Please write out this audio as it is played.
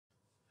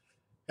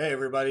Hey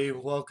everybody,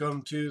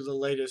 welcome to the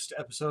latest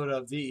episode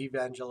of the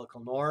Evangelical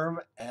Norm,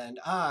 and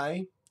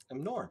I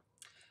am Norm.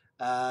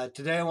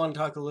 Today I want to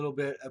talk a little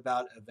bit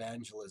about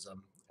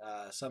evangelism,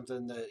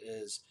 something that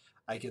is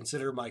I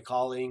consider my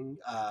calling.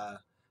 I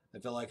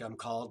feel like I'm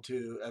called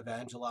to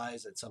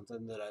evangelize. It's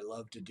something that I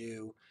love to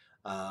do.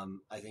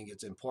 I think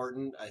it's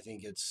important. I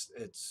think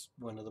it's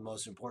one of the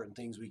most important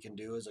things we can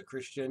do as a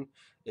Christian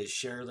is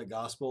share the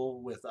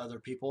gospel with other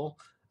people.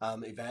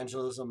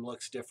 Evangelism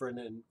looks different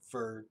and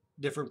for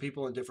different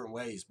people in different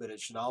ways, but it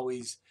should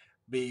always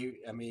be,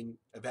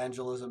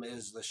 evangelism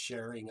is the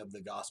sharing of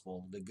the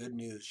gospel, the good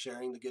news,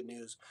 sharing the good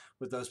news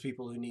with those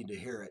people who need to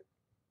hear it.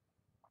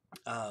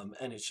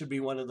 And it should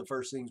be one of the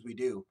first things we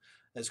do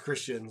as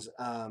Christians.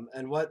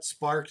 And what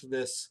sparked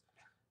this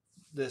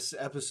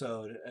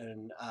episode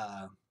and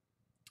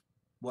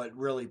what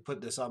really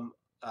put this on,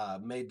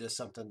 made this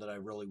something that I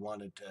really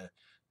wanted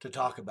to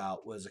talk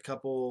about was a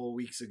couple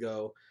weeks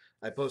ago.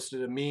 I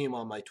posted a meme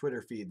on my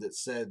Twitter feed that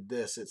said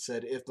this. It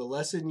said, "If the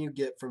lesson you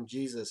get from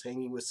Jesus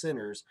hanging with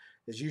sinners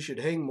is you should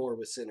hang more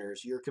with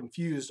sinners, you're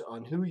confused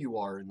on who you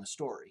are in the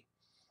story."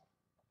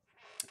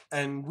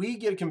 And we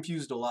get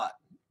confused a lot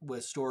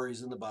with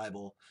stories in the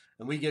Bible,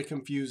 and we get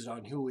confused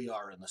on who we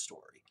are in the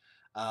story.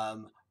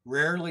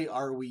 Rarely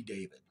are we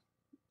David.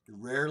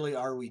 Rarely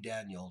are we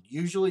Daniel.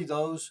 Usually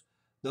those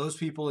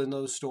people in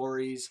those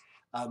stories,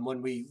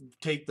 when we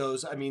take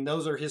those,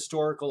 those are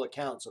historical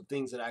accounts of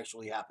things that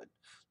actually happened.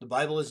 The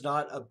Bible is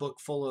not a book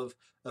full of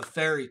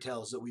fairy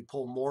tales that we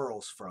pull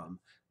morals from.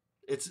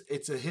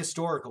 It's a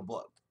historical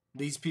book.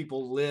 These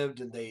people lived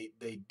and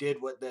they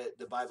did what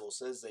the Bible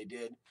says they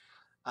did.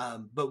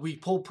 But we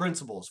pull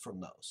principles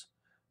from those.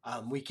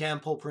 We can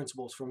pull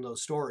principles from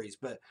those stories.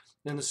 But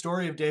in the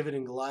story of David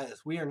and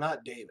Goliath, we are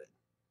not David.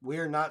 We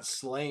are not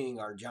slaying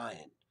our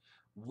giant.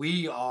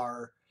 We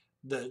are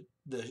the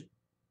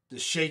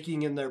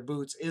shaking in their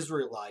boots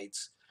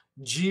Israelites.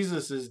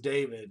 Jesus is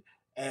David,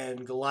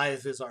 and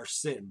Goliath is our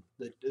sin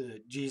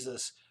that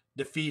Jesus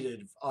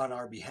defeated on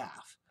our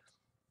behalf.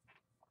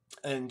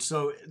 And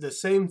so the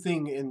same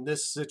thing in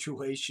this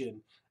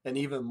situation, and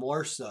even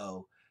more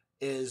so,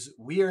 is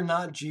we are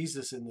not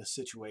Jesus in this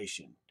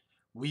situation.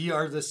 We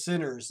are the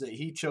sinners that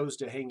he chose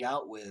to hang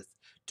out with,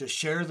 to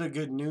share the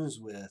good news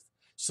with,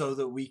 so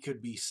that we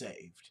could be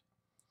saved.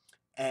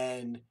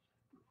 And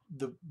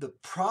the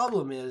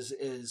problem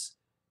is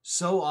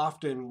so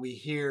often we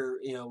hear,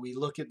 we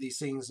look at these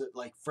things that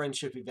like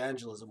friendship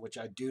evangelism, which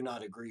I do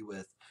not agree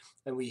with,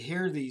 and we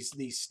hear these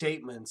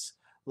statements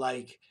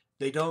like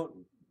they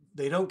don't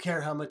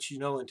care how much you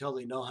know until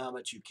they know how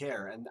much you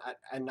care, and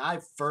I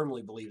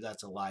firmly believe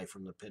that's a lie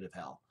from the pit of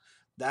hell.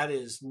 That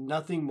is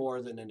nothing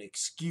more than an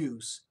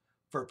excuse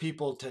for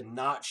people to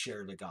not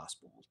share the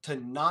gospel, to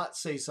not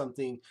say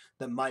something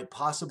that might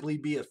possibly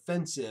be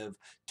offensive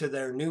to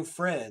their new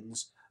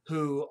friends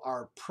who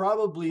are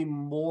probably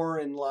more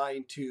in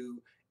line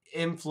to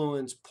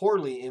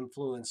poorly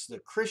influence the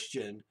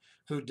Christian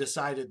who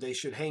decided they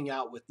should hang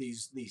out with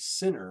these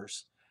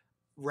sinners,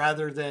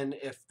 rather than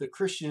if the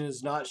Christian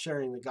is not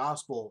sharing the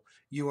gospel,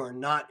 you are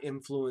not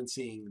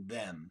influencing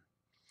them.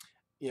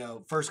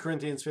 1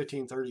 Corinthians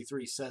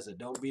 15:33 says it.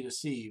 Don't be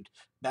deceived.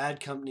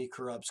 Bad company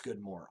corrupts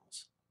good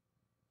morals.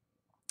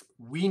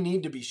 We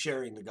need to be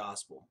sharing the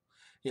gospel.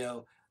 You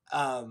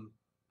know,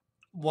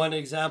 one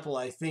example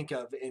I think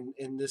of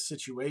in this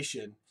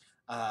situation,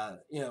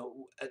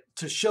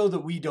 to show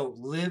that we don't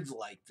live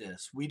like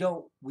this. We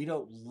don't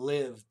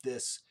live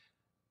this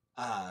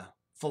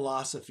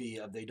philosophy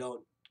of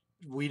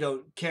we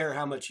don't care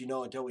how much you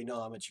know until we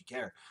know how much you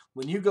care.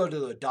 When you go to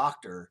the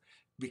doctor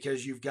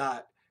because you've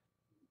got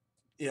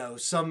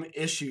some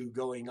issue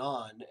going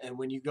on, and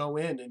when you go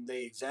in and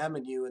they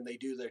examine you and they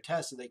do their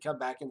tests and they come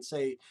back and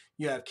say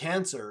you have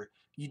cancer,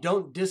 you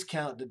don't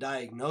discount the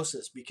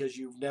diagnosis because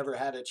you've never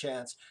had a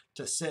chance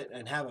to sit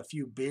and have a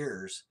few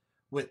beers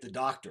with the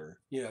doctor.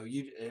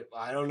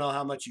 I don't know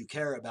how much you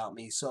care about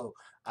me, so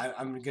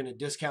I'm going to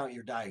discount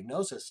your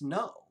diagnosis.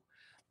 No,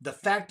 the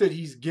fact that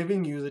he's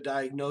giving you the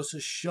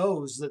diagnosis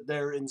shows that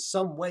there in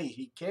some way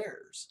he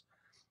cares.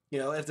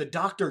 If the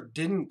doctor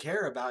didn't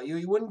care about you,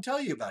 he wouldn't tell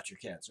you about your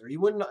cancer. He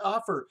wouldn't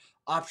offer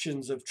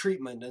options of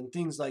treatment and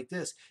things like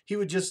this. He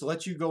would just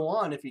let you go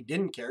on. If he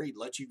didn't care, he'd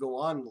let you go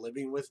on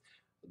living with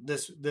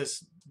this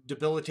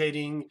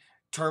debilitating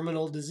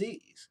terminal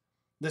disease.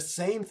 The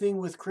same thing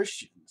with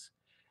Christians.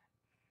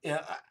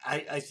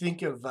 I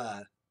think of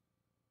a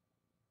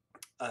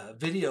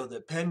video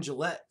that Penn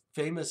Jillette,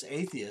 famous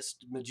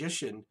atheist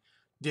magician,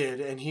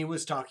 did, and he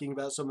was talking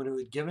about someone who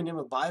had given him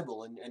a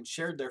Bible and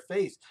shared their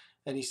faith.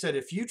 And he said,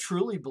 if you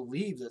truly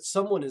believe that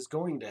someone is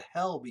going to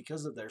hell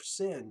because of their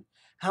sin,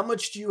 how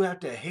much do you have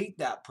to hate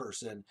that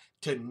person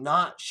to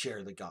not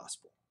share the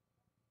gospel?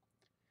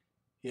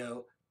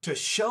 To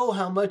show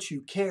how much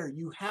you care,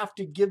 you have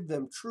to give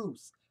them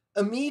truth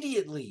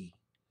immediately.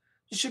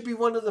 It should be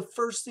one of the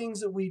first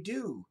things that we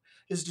do,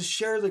 is to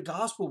share the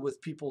gospel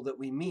with people that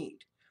we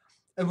meet.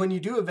 And when you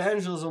do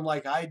evangelism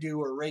like I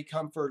do, or Ray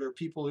Comfort, or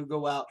people who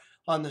go out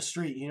on the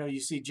street, you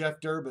see Jeff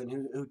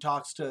Durbin who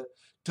talks to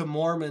to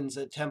Mormons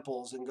at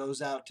temples and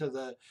goes out to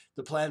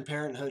the Planned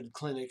Parenthood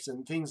clinics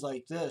and things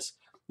like this,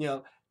 you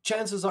know,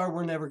 chances are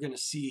we're never going to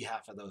see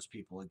half of those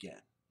people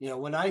again. You know,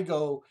 when I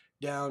go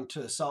down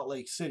to Salt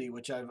Lake City,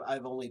 which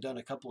I've only done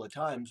a couple of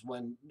times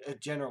when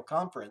at General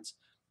Conference,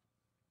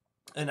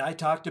 and I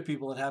talk to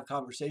people and have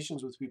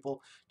conversations with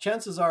people,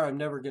 chances are I'm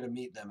never going to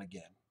meet them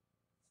again.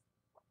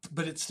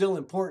 But it's still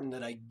important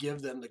that I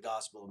give them the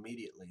gospel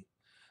immediately.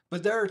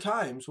 But there are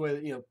times where,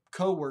 you know,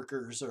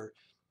 coworkers or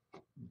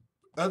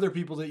other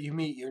people that you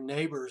meet, your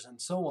neighbors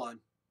and so on,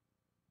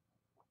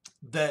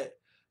 that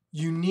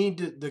you need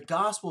to, the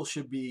gospel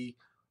should be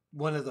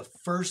one of the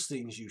first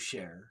things you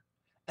share,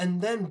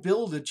 and then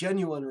build a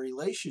genuine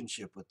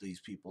relationship with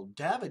these people,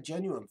 to have a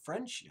genuine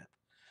friendship.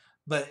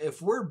 But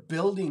if we're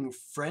building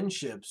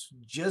friendships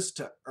just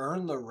to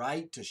earn the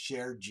right to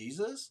share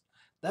Jesus,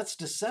 that's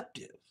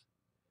deceptive.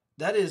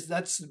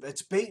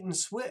 That's bait and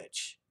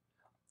switch,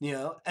 you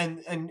know,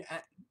 and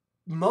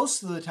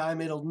most of the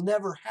time it'll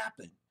never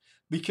happen,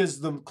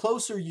 because the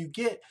closer you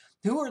get,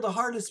 who are the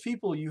hardest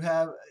people you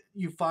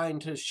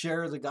find to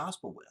share the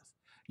gospel with?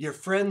 Your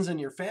friends and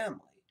your family,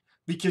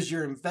 because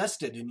you're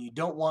invested and you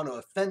don't want to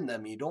offend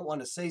them. You don't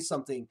want to say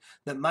something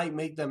that might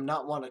make them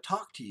not want to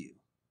talk to you.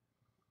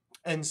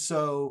 And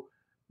so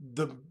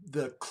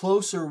the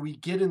closer we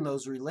get in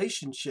those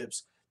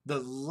relationships, the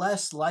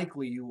less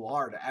likely you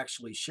are to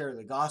actually share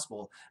the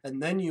gospel.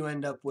 And then you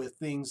end up with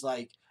things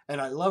like, and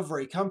I love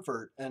Ray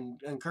Comfort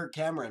and Kirk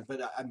Cameron,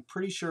 but I'm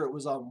pretty sure it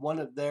was on one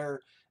of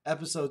their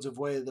episodes of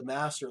Way of the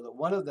Master that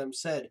one of them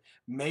said,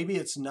 maybe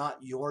it's not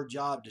your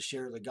job to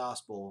share the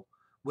gospel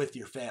with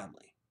your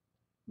family.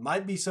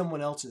 Might be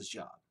someone else's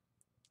job.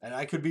 And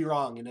I could be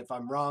wrong. And if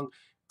I'm wrong,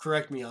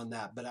 correct me on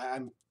that. But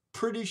I'm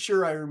pretty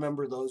sure I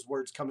remember those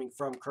words coming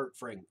from Kirk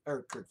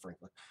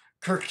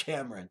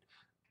Cameron.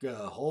 A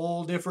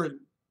whole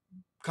different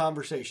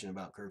conversation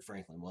about Kirk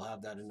Franklin. We'll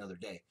have that another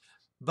day.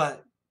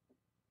 But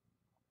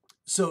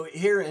so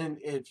here, and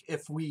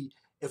if we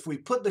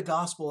put the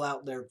gospel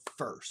out there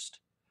first,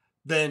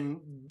 then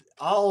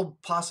all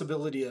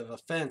possibility of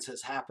offense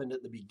has happened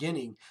at the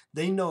beginning.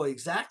 They know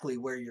exactly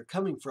where you're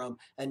coming from,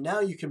 and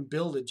now you can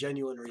build a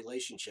genuine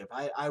relationship.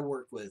 I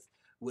work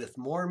with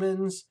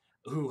Mormons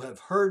who have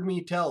heard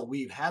me tell,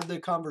 we've had the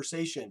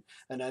conversation,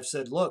 and I've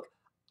said, look,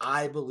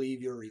 I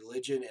believe your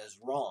religion is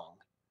wrong,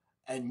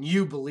 and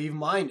you believe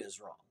mine is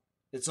wrong.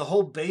 It's the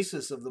whole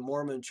basis of the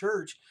Mormon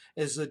church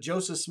is that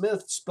Joseph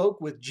Smith spoke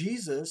with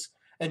Jesus,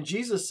 and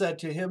Jesus said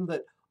to him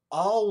that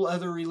all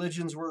other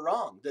religions were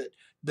wrong, that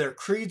their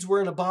creeds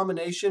were an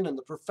abomination and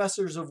the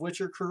professors of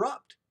which are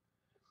corrupt.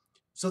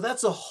 So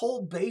that's the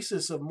whole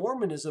basis of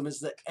Mormonism,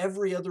 is that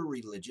every other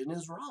religion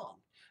is wrong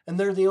and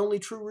they're the only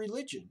true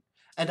religion.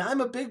 And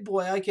I'm a big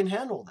boy. I can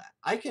handle that.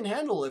 I can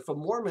handle if a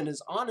Mormon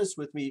is honest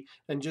with me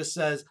and just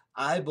says,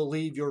 I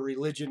believe your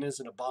religion is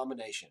an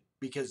abomination,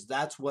 because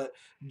that's what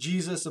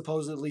Jesus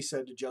supposedly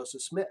said to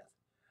Joseph Smith.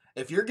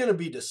 If you're going to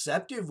be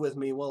deceptive with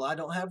me, well, I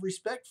don't have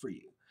respect for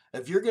you.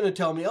 If you're going to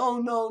tell me, oh,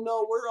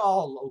 no, we're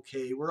all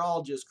okay, we're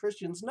all just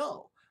Christians,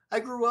 no.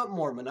 I grew up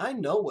Mormon. I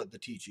know what the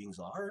teachings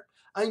are.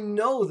 I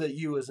know that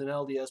you, as an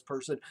LDS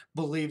person,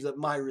 believe that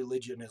my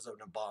religion is an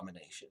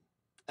abomination.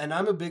 And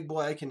I'm a big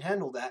boy. I can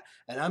handle that.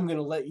 And I'm going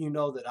to let you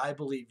know that I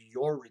believe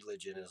your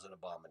religion is an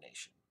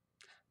abomination.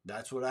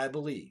 That's what I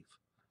believe.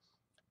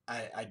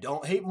 I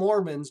don't hate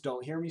Mormons.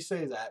 Don't hear me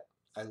say that.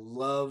 I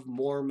love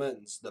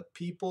Mormons. The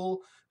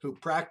people who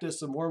practice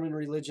the Mormon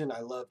religion, I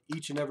love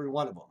each and every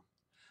one of them.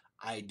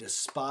 I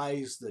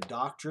despise the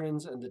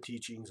doctrines and the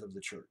teachings of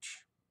the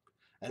church.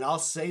 And I'll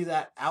say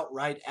that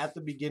outright at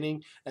the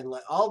beginning, and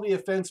let all the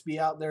offense be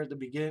out there at the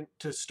beginning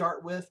to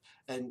start with.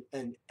 And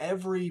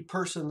every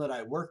person that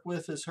I work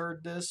with has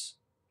heard this,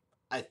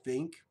 I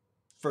think,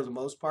 for the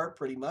most part,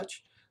 pretty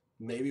much.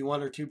 Maybe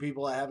one or two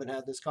people I haven't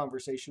had this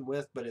conversation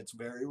with, but it's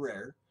very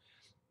rare,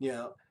 you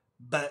know.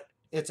 But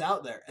it's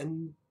out there,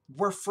 and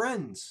we're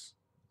friends.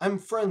 I'm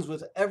friends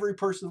with every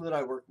person that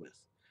I work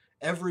with.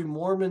 Every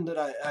Mormon that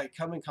I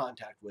come in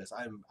contact with,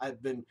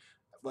 I've been,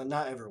 well,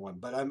 not everyone,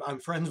 but I'm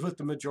friends with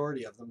the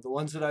majority of them, the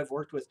ones that I've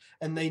worked with,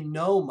 and they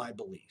know my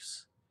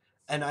beliefs.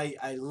 And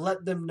I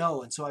let them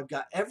know. And so I've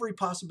got every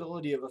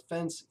possibility of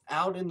offense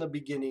out in the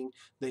beginning.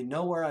 They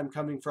know where I'm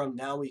coming from.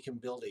 Now we can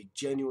build a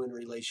genuine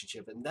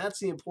relationship. And that's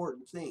the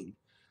important thing,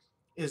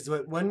 is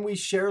that when we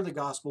share the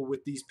gospel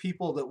with these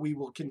people that we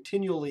will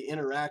continually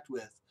interact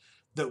with,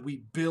 that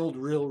we build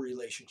real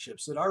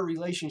relationships, that our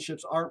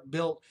relationships aren't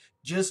built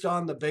just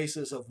on the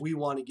basis of we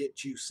want to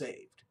get you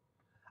saved.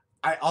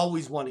 I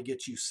always want to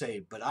get you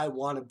saved, but I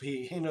want to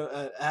be,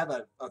 have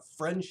a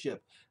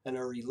friendship and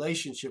a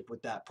relationship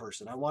with that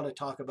person. I want to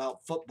talk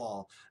about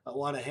football. I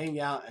want to hang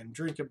out and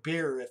drink a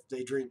beer if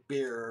they drink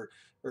beer,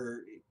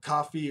 or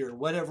coffee, or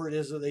whatever it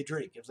is that they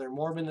drink. If they're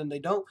Mormon and they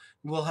don't,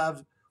 we'll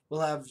have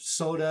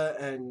soda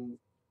and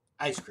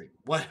ice cream,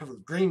 whatever,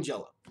 green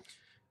jello.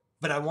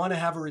 But I want to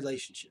have a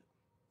relationship.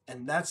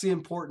 And that's the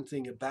important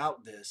thing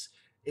about this,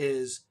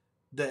 is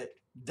that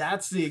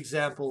that's the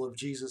example of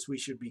Jesus we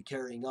should be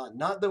carrying on.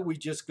 Not that we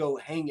just go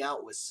hang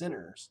out with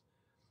sinners,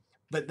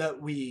 but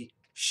that we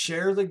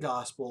share the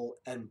gospel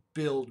and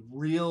build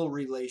real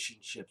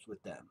relationships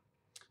with them,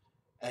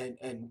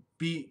 and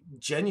be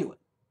genuine.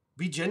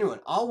 Be genuine.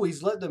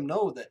 Always let them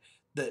know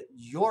that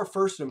your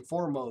first and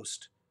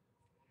foremost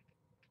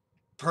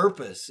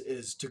purpose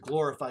is to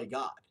glorify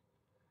God.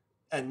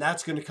 And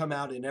that's going to come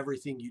out in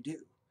everything you do.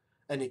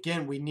 And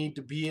again, we need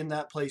to be in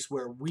that place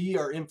where we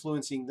are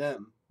influencing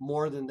them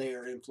more than they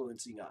are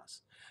influencing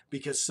us.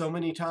 Because so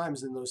many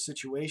times in those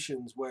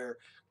situations where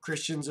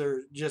Christians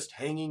are just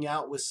hanging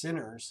out with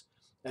sinners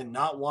and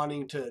not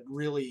wanting to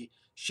really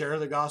share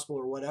the gospel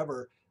or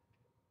whatever,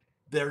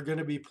 they're going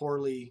to be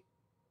poorly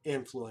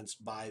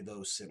influenced by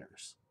those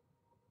sinners.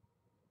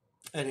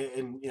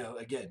 And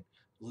again,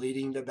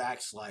 leading to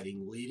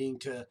backsliding, leading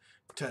to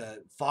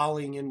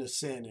falling into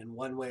sin in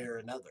one way or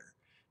another.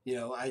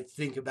 I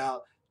think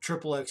about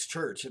Triple X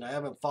Church, and I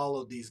haven't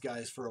followed these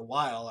guys for a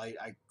while.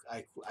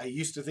 I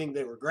used to think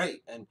they were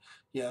great, and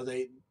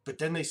but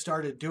then they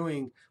started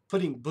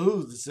putting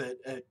booths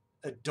at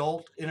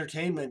adult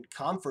entertainment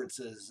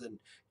conferences,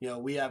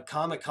 and we have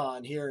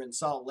Comic-Con here in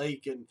Salt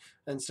Lake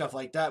and stuff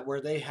like that, where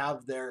they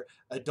have their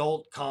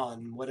adult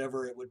con,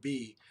 whatever it would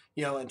be.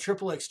 And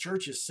Triple X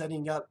Church is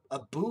setting up a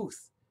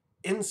booth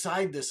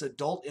inside this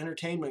adult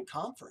entertainment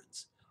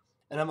conference.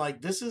 And I'm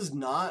like, this is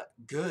not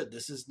good.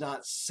 This is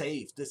not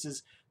safe. This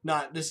is,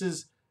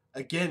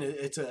 again,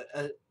 it's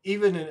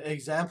even an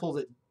example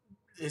that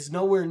is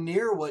nowhere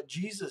near what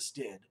Jesus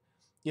did.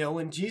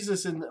 When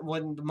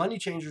the money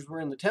changers were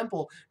in the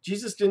temple,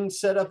 Jesus didn't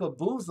set up a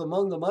booth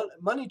among the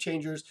money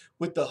changers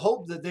with the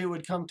hope that they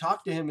would come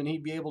talk to him and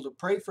he'd be able to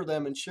pray for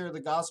them and share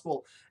the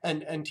gospel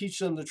and teach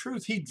them the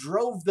truth. He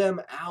drove them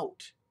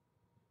out.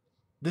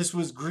 This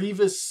was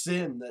grievous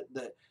sin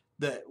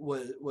that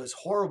was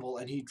horrible,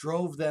 and he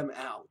drove them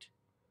out.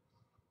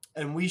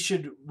 And we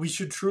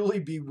should truly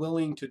be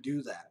willing to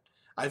do that.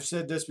 I've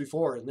said this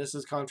before, and this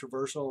is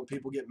controversial and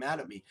people get mad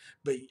at me,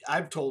 but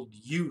I've told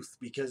youth,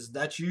 because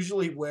that's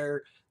usually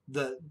where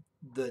the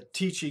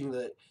teaching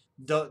that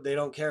they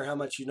don't care how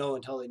much you know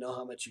until they know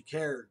how much you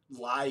care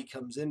lie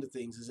comes into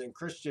things, is in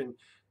Christian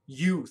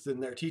youth.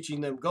 And they're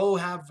teaching them, go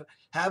have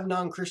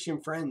non-Christian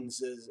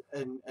friends,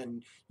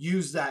 and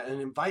use that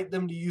and invite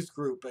them to youth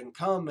group and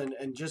come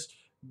and just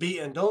be,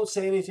 and don't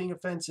say anything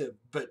offensive,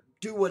 but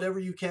do whatever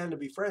you can to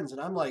be friends.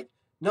 And I'm like,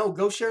 no,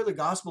 go share the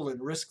gospel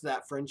and risk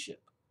that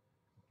friendship.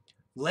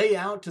 Lay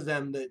out to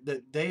them that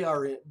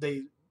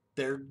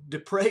they're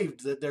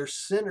depraved, that they're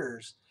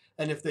sinners,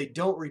 and if they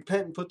don't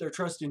repent and put their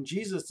trust in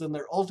Jesus, then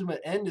their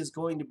ultimate end is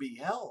going to be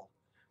hell.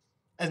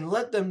 And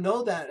let them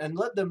know that, and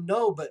let them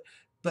know, but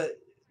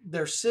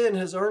their sin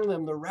has earned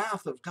them the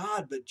wrath of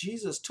God, but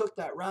Jesus took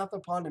that wrath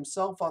upon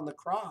himself on the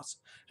cross.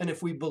 And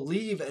if we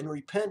believe and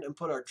repent and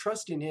put our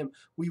trust in him,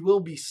 we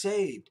will be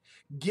saved.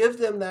 Give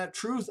them that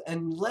truth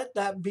and let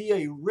that be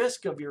a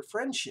risk of your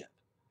friendship.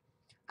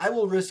 I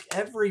will risk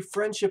every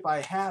friendship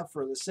I have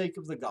for the sake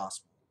of the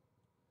gospel.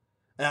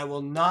 And I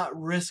will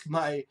not risk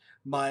my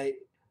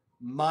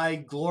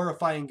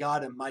glorifying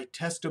God and my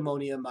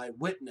testimony and my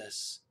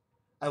witness.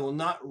 I will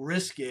not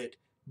risk it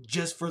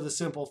just for the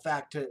simple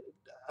fact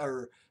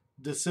or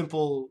the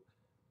simple,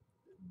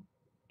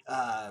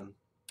 I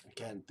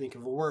can't think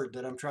of a word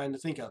that I'm trying to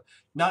think of.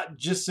 Not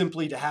just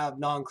simply to have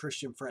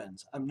non-Christian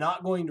friends. I'm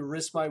not going to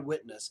risk my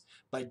witness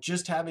by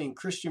just having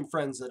Christian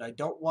friends that I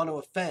don't want to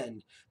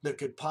offend, that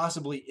could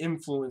possibly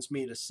influence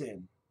me to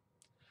sin.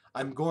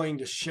 I'm going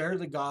to share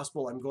the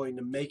gospel. I'm going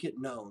to make it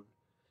known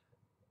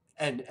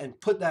and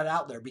put that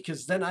out there,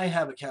 because then I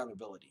have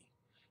accountability.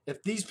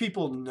 If these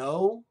people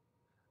know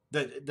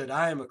that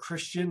I am a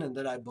Christian and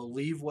that I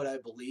believe what I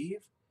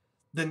believe,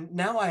 then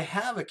now I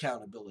have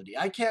accountability.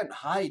 I can't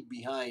hide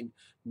behind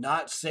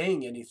not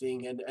saying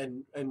anything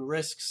and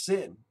risk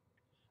sin.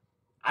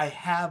 I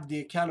have the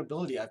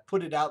accountability. I've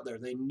put it out there.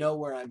 They know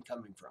where I'm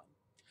coming from.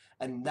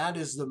 And that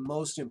is the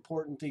most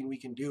important thing we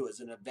can do as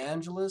an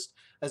evangelist,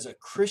 as a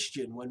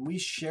Christian. When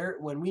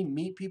we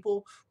meet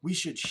people, we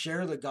should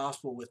share the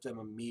gospel with them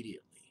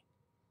immediately.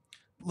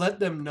 Let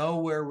them know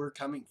where we're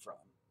coming from.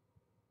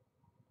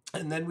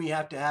 And then we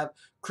have to have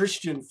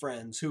Christian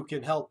friends who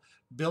can help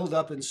build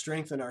up and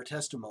strengthen our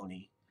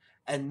testimony,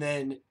 and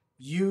then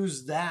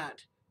use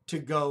that to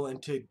go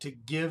and to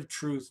give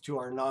truth to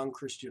our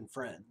non-Christian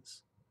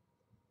friends.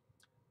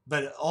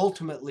 But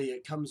ultimately,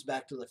 it comes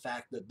back to the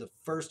fact that the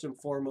first and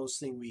foremost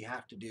thing we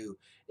have to do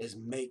is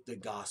make the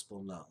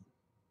gospel known.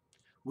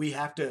 We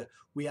have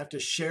to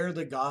share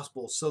the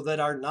gospel so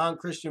that our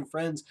non-Christian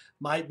friends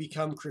might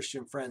become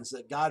Christian friends,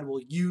 that God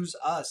will use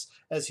us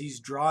as he's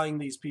drawing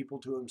these people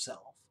to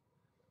himself.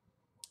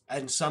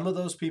 And some of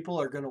those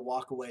people are going to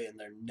walk away, and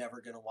they're never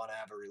going to want to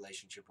have a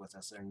relationship with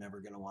us. They're never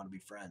going to want to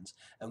be friends.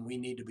 And we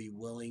need to be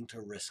willing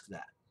to risk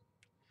that.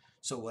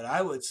 So what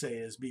I would say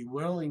is, be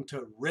willing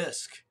to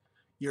risk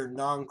your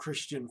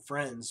non-Christian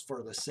friends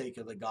for the sake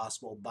of the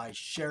gospel by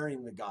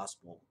sharing the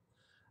gospel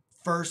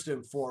first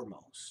and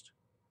foremost.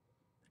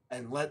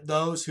 And let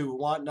those who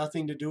want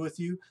nothing to do with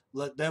you,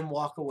 let them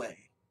walk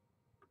away.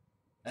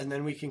 And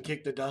then we can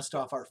kick the dust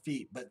off our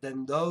feet. But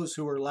then those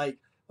who are like,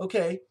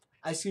 okay,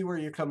 I see where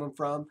you're coming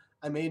from.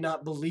 I may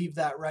not believe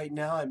that right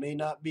now. I may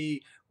not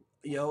be,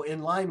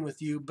 in line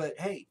with you, but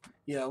hey,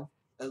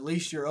 at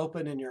least you're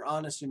open and you're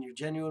honest and you're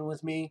genuine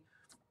with me.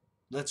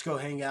 Let's go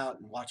hang out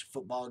and watch a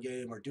football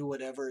game or do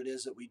whatever it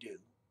is that we do.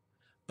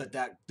 But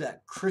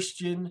that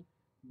Christian,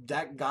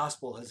 that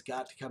gospel has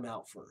got to come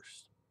out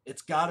first.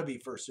 It's got to be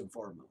first and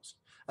foremost.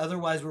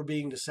 Otherwise, we're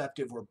being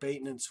deceptive. We're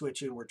baiting and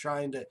switching. We're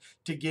trying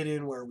to get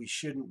in where we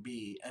shouldn't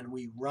be, and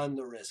we run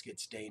the risk.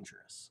 It's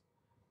dangerous.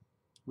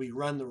 We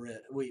run the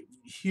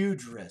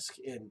huge risk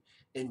in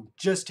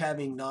just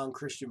having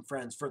non-Christian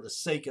friends for the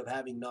sake of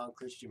having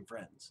non-Christian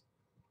friends.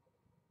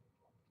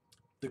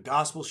 The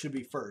gospel should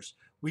be first.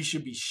 We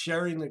should be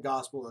sharing the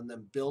gospel and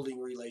then building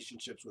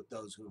relationships with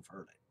those who have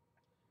heard it.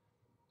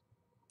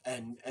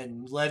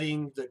 And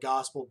letting the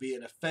gospel be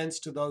an offense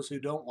to those who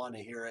don't want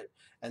to hear it,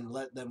 and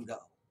let them go.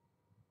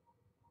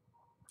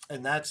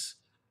 And that's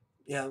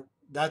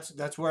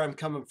where I'm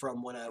coming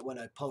from when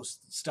I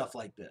post stuff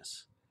like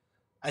this.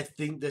 I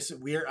think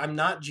I'm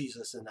not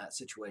Jesus in that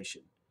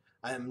situation.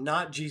 I am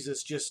not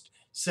Jesus just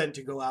sent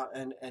to go out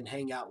and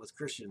hang out with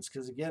Christians.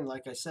 Because again,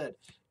 like I said,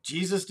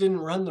 Jesus didn't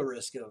run the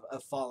risk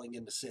of falling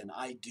into sin.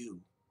 I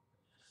do.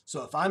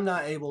 So if I'm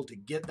not able to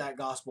get that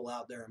gospel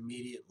out there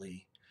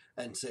immediately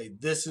and say,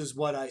 this is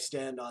what I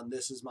stand on,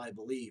 this is my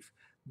belief,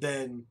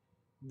 then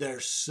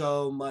there's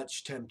so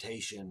much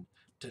temptation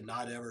to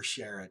not ever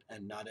share it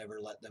and not ever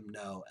let them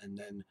know, and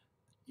then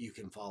you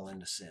can fall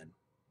into sin.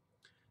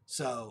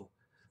 So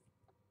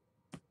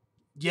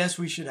yes,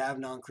 we should have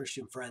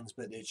non-Christian friends,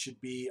 but it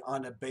should be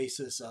on a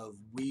basis of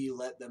we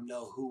let them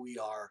know who we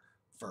are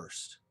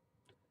first,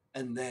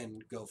 and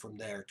then go from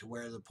there to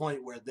where the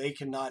point where they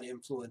cannot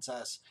influence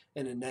us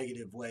in a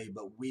negative way,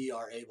 but we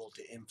are able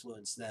to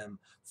influence them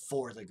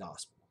for the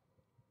gospel.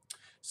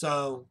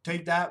 So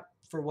take that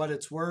for what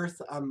it's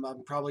worth. I'm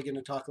probably going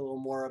to talk a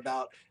little more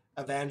about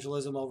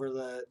evangelism over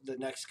the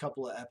next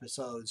couple of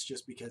episodes,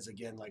 just because,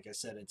 again, like I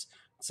said, it's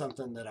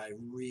something that I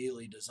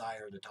really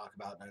desire to talk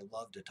about and I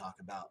love to talk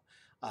about.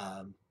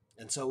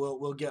 And so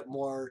we'll get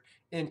more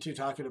into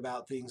talking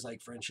about things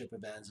like friendship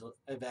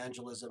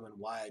evangelism and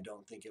why I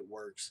don't think it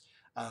works,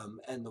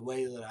 and the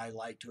way that I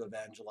like to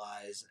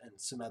evangelize and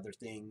some other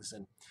things.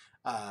 And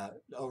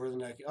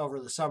over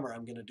the summer,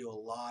 I'm going to do a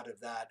lot of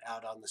that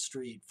out on the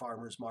street,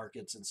 farmers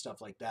markets and stuff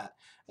like that.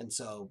 And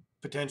so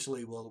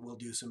potentially we'll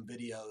do some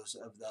videos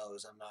of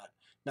those. I'm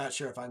not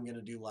sure if I'm going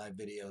to do live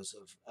videos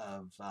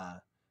of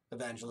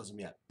evangelism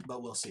yet,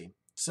 but we'll see.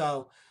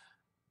 So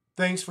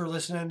thanks for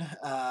listening.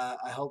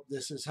 I hope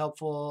this is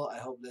helpful. I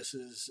hope this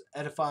is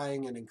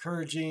edifying and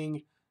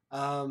encouraging,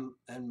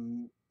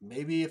 and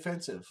maybe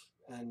offensive,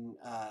 and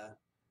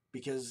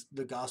because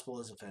the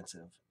gospel is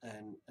offensive,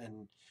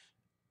 and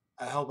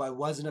I hope I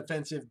wasn't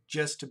offensive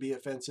just to be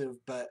offensive,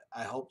 but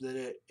I hope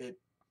that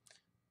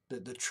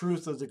that the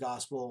truth of the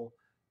gospel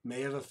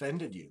may have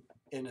offended you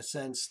in a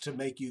sense, to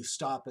make you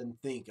stop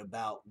and think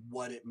about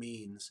what it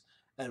means,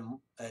 and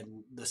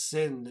the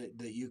sin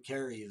that you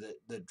carry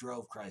that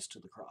drove Christ to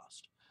the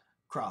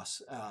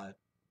cross,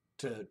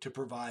 to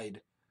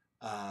provide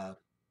a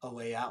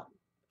way out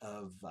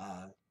of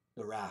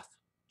the wrath,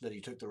 that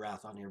he took the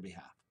wrath on your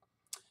behalf.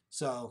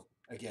 So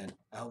again,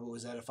 I hope it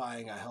was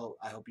edifying. I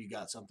hope you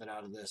got something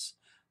out of this.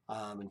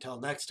 Until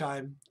next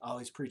time,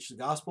 always preach the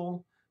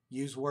gospel.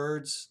 Use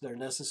words that are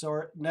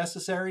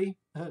necessary.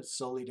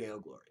 Soli Deo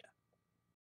Gloria.